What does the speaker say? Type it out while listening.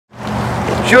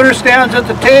Shooter stands at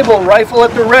the table, rifle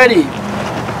at the ready.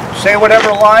 Say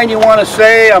whatever line you want to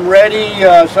say. I'm ready.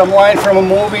 Some line from a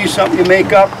movie, something you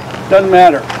make up, doesn't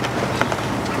matter.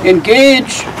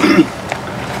 Engage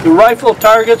the rifle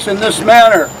targets in this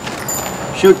manner.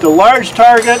 Shoot the large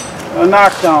target, a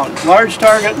knockdown, large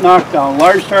target, knockdown,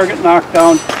 large target,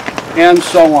 knockdown, and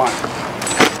so on.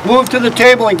 Move to the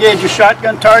table, engage the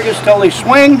shotgun targets till they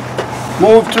swing.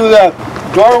 Move to the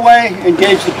doorway,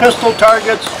 engage the pistol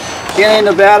targets in a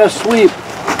Nevada sweep.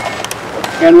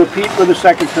 And repeat with the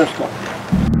second pistol.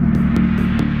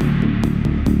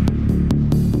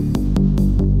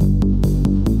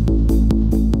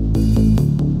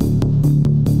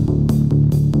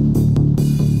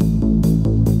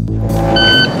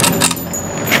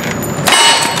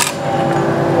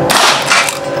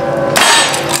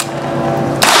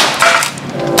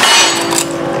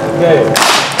 Okay.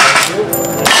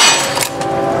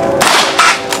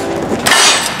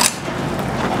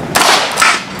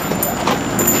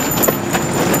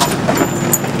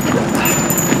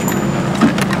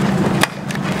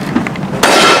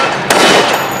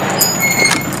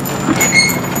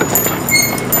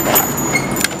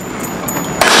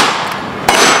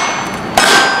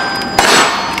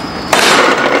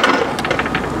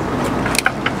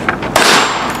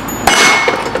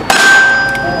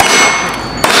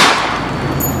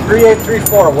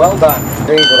 3834, well done. I've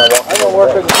been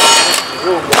working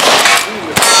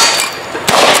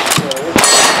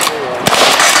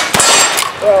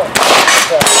well,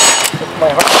 it's my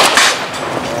heart.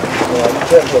 Yeah, you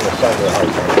can't give a son your heart.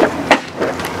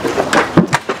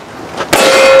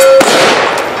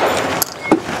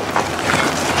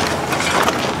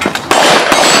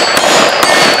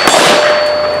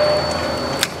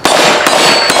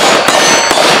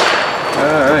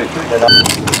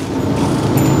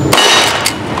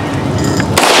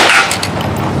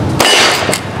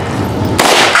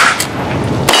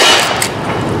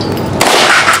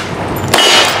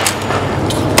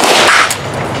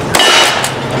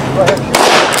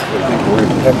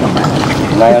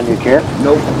 Lie on your chair?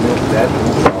 Nope, that's no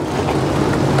problem.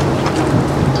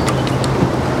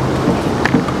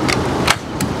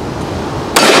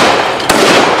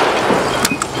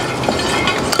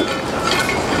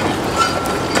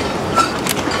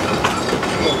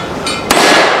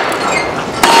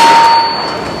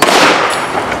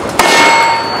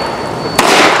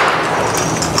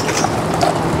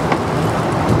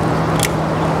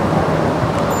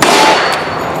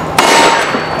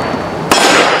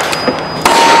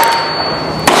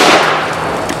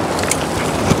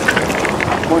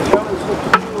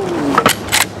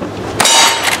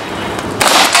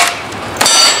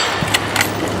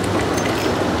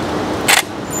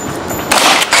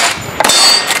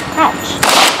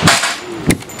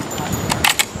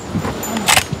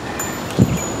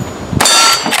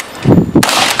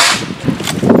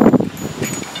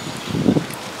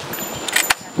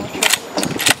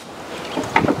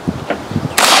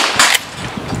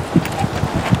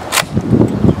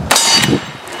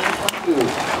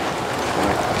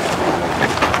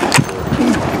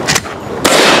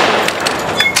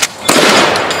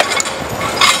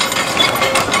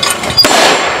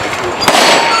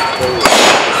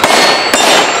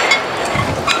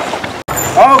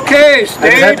 Okay,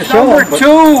 stage number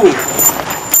 2.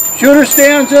 Shooter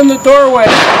stands in the doorway.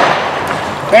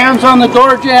 Hands on the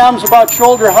door jambs about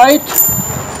shoulder height.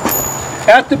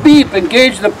 At the beep,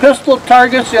 engage the pistol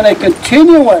targets in a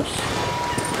continuous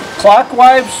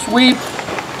clockwise sweep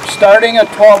starting at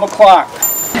 12 o'clock.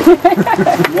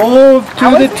 Move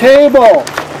to the table.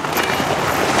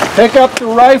 Pick up the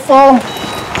rifle.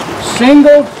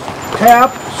 Single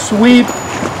tap sweep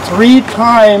 3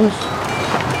 times.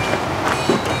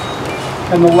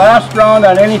 And the last round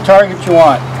on any target you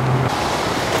want.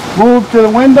 Move to the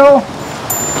window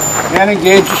and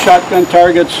engage the shotgun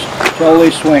targets till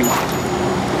they swing.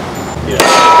 Yeah.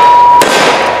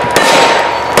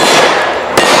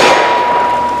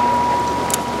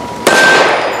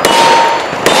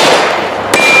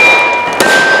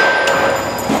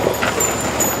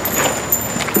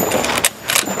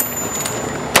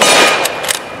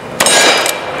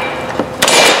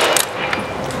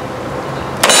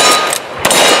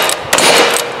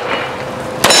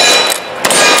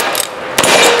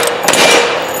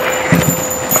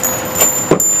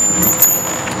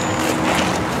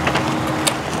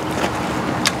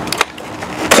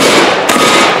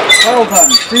 Well done.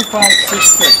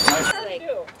 3566. Nice.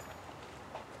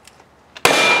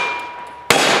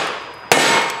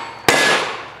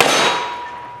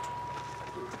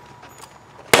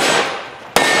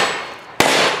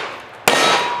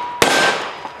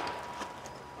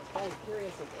 I'm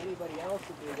curious if anybody else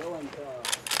would do that. willing to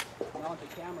mount the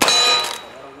camera. I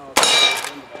don't know if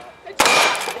I'm into that.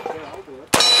 Yeah, I'll do it.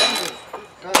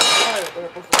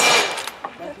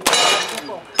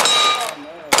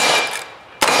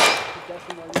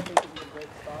 Suggesting where you think would be a great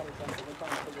spot or something. We're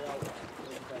trying to figure out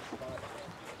where's the best spot.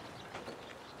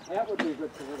 That would be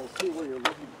good to see where you're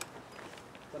looking.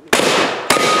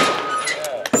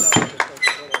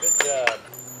 Good job.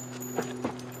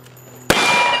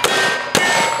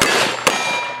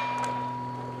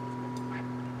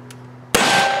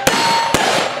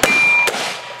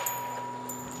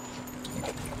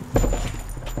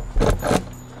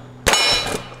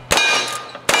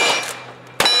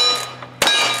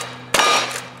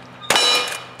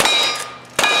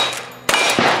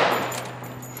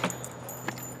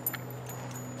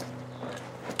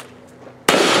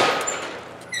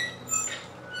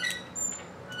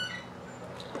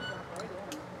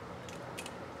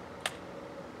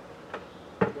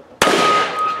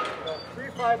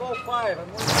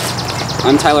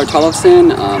 I'm Tyler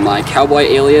Tollefson. My cowboy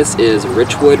alias is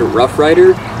Richwood Rough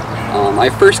Rider. I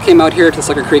first came out here to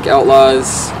Sucker Creek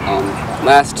Outlaws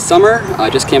last summer. I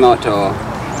just came out to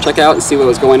check out and see what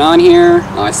was going on here.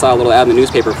 I saw a little ad in the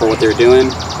newspaper for what they were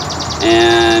doing.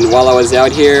 And while I was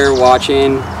out here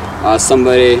watching,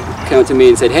 somebody came up to me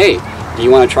and said, "Hey, do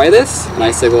you want to try this?" And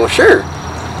I said, "Well, sure."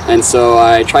 And so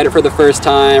I tried it for the first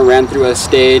time, ran through a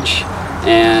stage,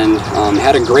 and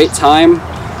had a great time.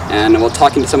 And while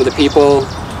talking to some of the people,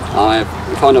 I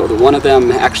found out that one of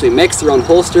them actually makes their own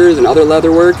holsters and other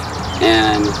leather work,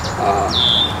 and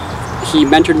he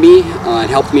mentored me and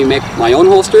helped me make my own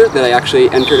holster that I actually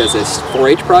entered as a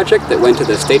 4-H project that went to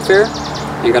the state fair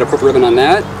and got a purple ribbon on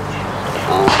that.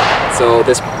 So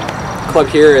this club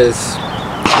here is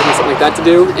giving me something like that to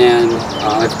do, and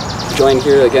I've joined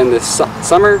here again this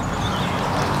summer,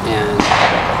 and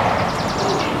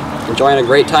enjoying a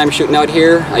great time shooting out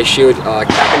here. I shoot cap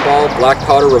and ball black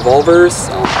powder revolvers. It's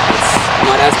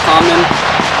not as common,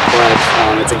 but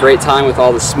it's a great time with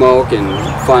all the smoke and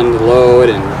fun to load,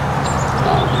 and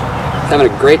having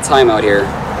a great time out here.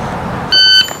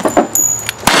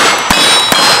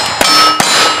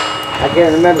 I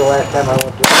can't remember the last time I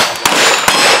went to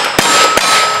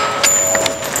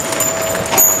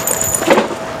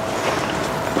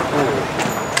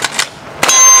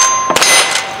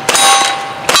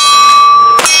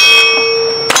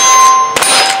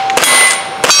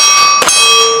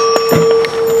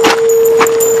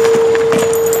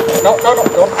No. There you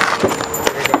go.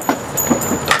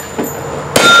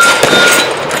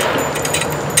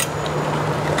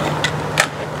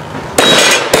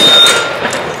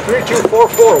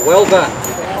 3244, well done.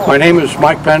 My name is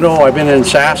Mike Bendel. I've been in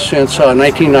SAS since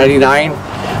 1999.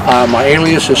 My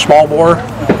alias is Small Bore.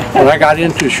 When I got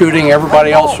into shooting,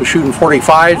 everybody else was shooting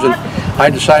 45s, and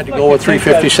I decided to go with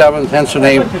 357s, hence the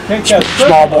name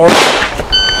Small Bore.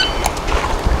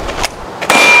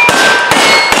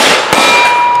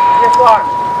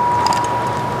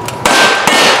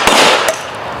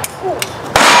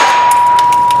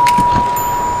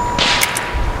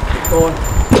 Going.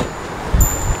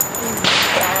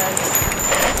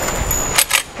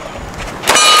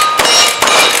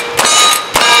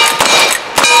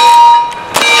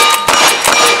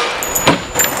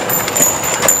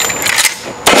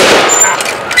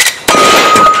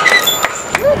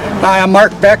 Hi, I'm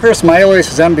Mark Beckers. My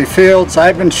alias is MB Fields.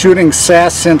 I've been shooting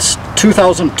SAS since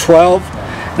 2012,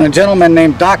 and a gentleman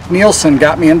named Doc Nielsen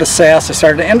got me into SAS. I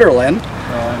started at Enderlin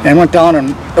and went down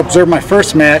and observed my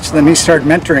first match. Then he started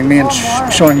mentoring me and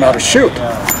showing me how to shoot.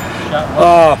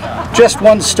 Just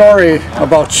one story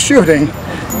about shooting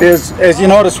is, as you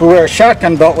notice, we wear a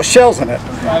shotgun belt with shells in it.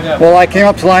 Well, I came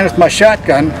up to the line with my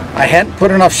shotgun. I hadn't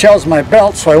put enough shells in my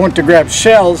belt, so I went to grab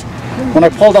shells. When I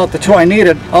pulled out the 2 I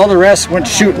needed, all the rest went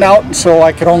shooting out, and so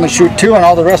I could only shoot 2, and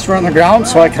all the rest were on the ground,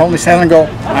 so I could only stand there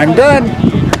and go, "I'm done."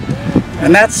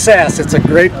 And that's SAS. It's a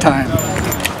great time.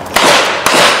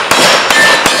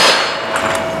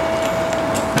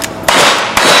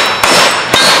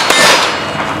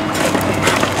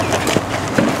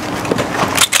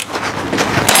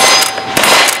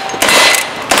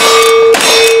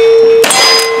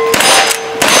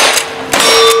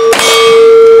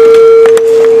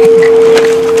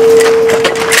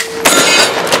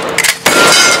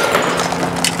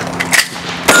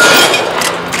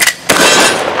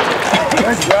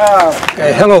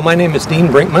 Hello, my name is Dean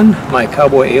Brinkman. My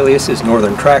cowboy alias is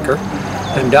Northern Tracker.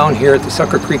 I'm down here at the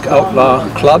Sucker Creek Outlaw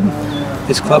Club.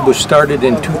 This club was started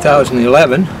in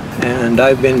 2011, and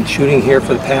I've been shooting here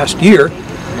for the past year.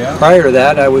 Prior to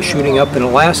that, I was shooting up in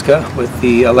Alaska with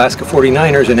the Alaska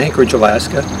 49ers in Anchorage,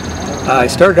 Alaska. I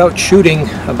started out shooting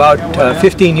about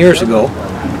 15 years ago.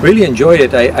 Really enjoyed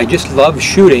it. I just love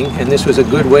shooting, and this was a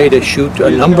good way to shoot a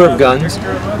number of guns.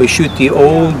 We shoot the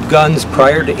old guns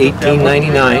prior to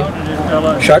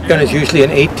 1899. Shotgun is usually an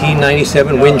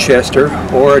 1897 Winchester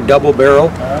or a double barrel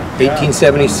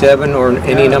 1877 or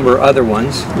any number of other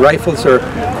ones. Rifles are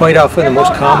quite often the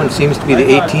most common seems to be the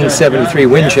 1873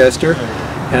 Winchester.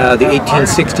 The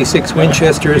 1866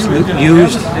 Winchester is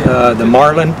used, the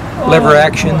Marlin lever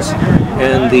actions,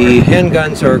 and the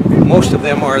handguns are, most of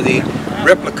them are the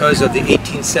replicas of the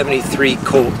 1873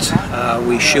 Colts.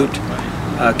 We shoot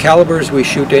calibers, we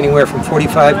shoot anywhere from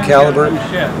 45 caliber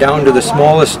down to the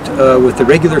smallest with the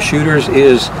regular shooters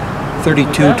is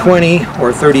 32-20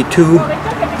 or 32,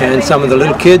 and some of the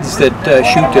little kids that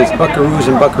shoot as buckaroos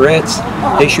and buckarettes,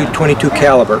 they shoot 22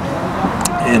 caliber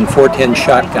and 410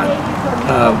 shotgun.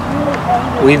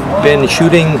 We've been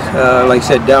shooting, like I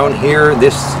said, down here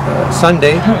this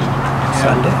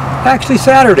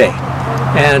Saturday,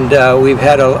 and we've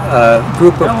had a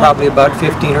group of probably about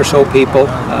 15 or so people.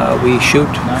 We shoot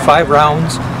 5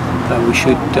 rounds. We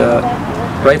shoot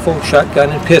rifle,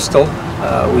 shotgun, and pistol.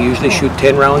 We usually shoot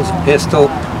 10 rounds of pistol,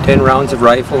 10 rounds of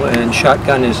rifle, and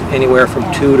shotgun is anywhere from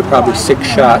 2 to probably 6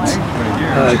 shots.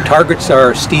 Targets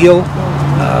are steel.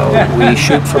 We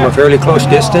shoot from a fairly close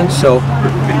distance, so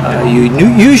you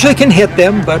usually can hit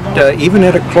them, but even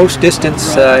at a close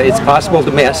distance it's possible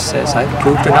to miss, as I've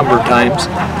proved a number of times.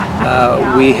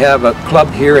 We have a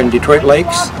club here in Detroit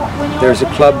Lakes. There's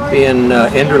a club in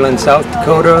Enderlin, South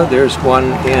Dakota. There's one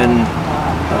in,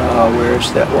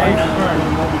 where's that one?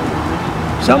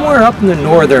 Somewhere up in the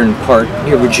northern part,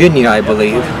 near Virginia, I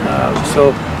believe.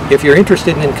 So if you're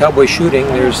interested in cowboy shooting,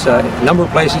 there's a number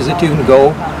of places that you can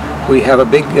go. We have a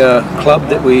big club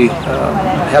that we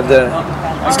have the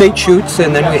state shoots,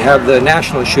 and then we have the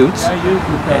national shoots.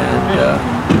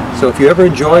 And so if you ever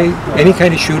enjoy any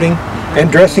kind of shooting and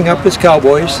dressing up as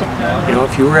cowboys, you know,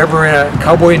 if you were ever in a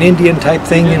cowboy and Indian type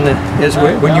thing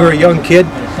when you were a young kid,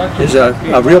 it's a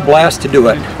real blast to do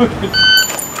it.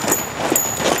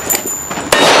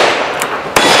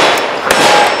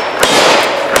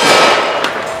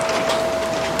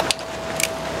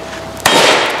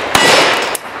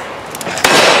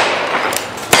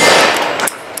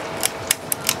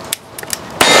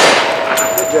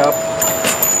 Good job.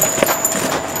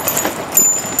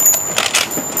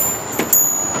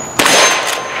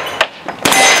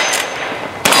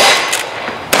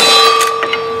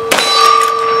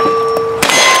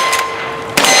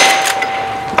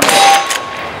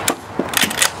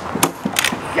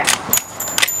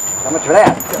 How much for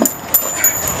that?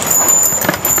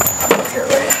 Here,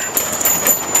 right.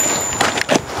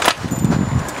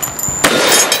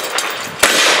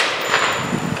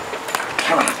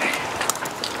 Come on.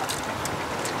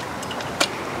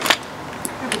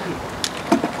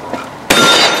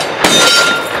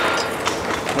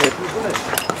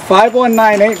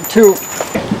 51982.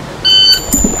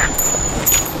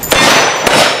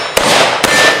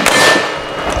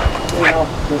 Now,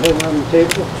 go ahead and run the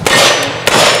table.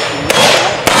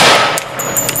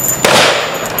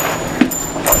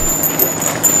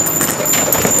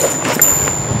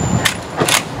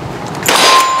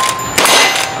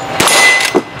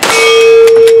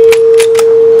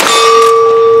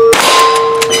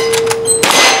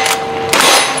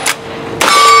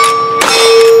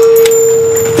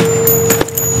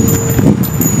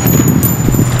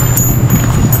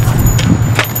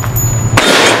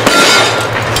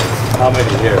 How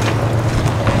many here? I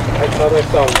thought I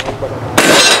saw one, but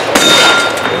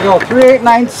There you go,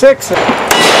 3896.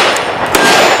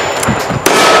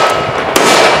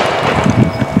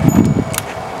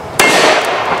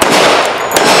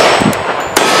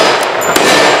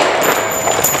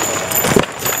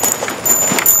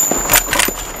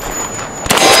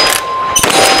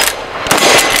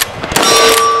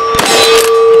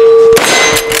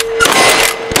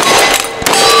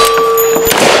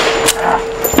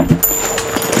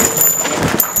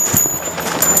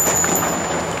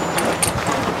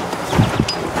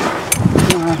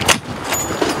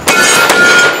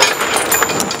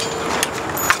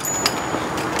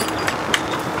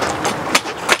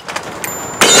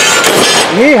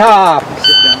 Yeehaw!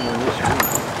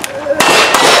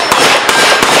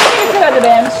 Good the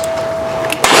bands.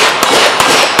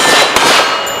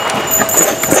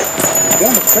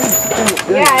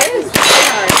 Yeah, it is.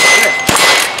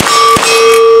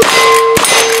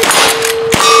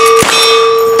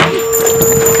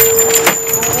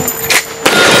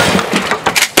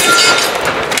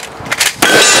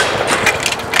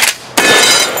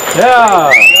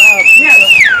 yeah,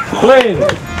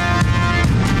 clean.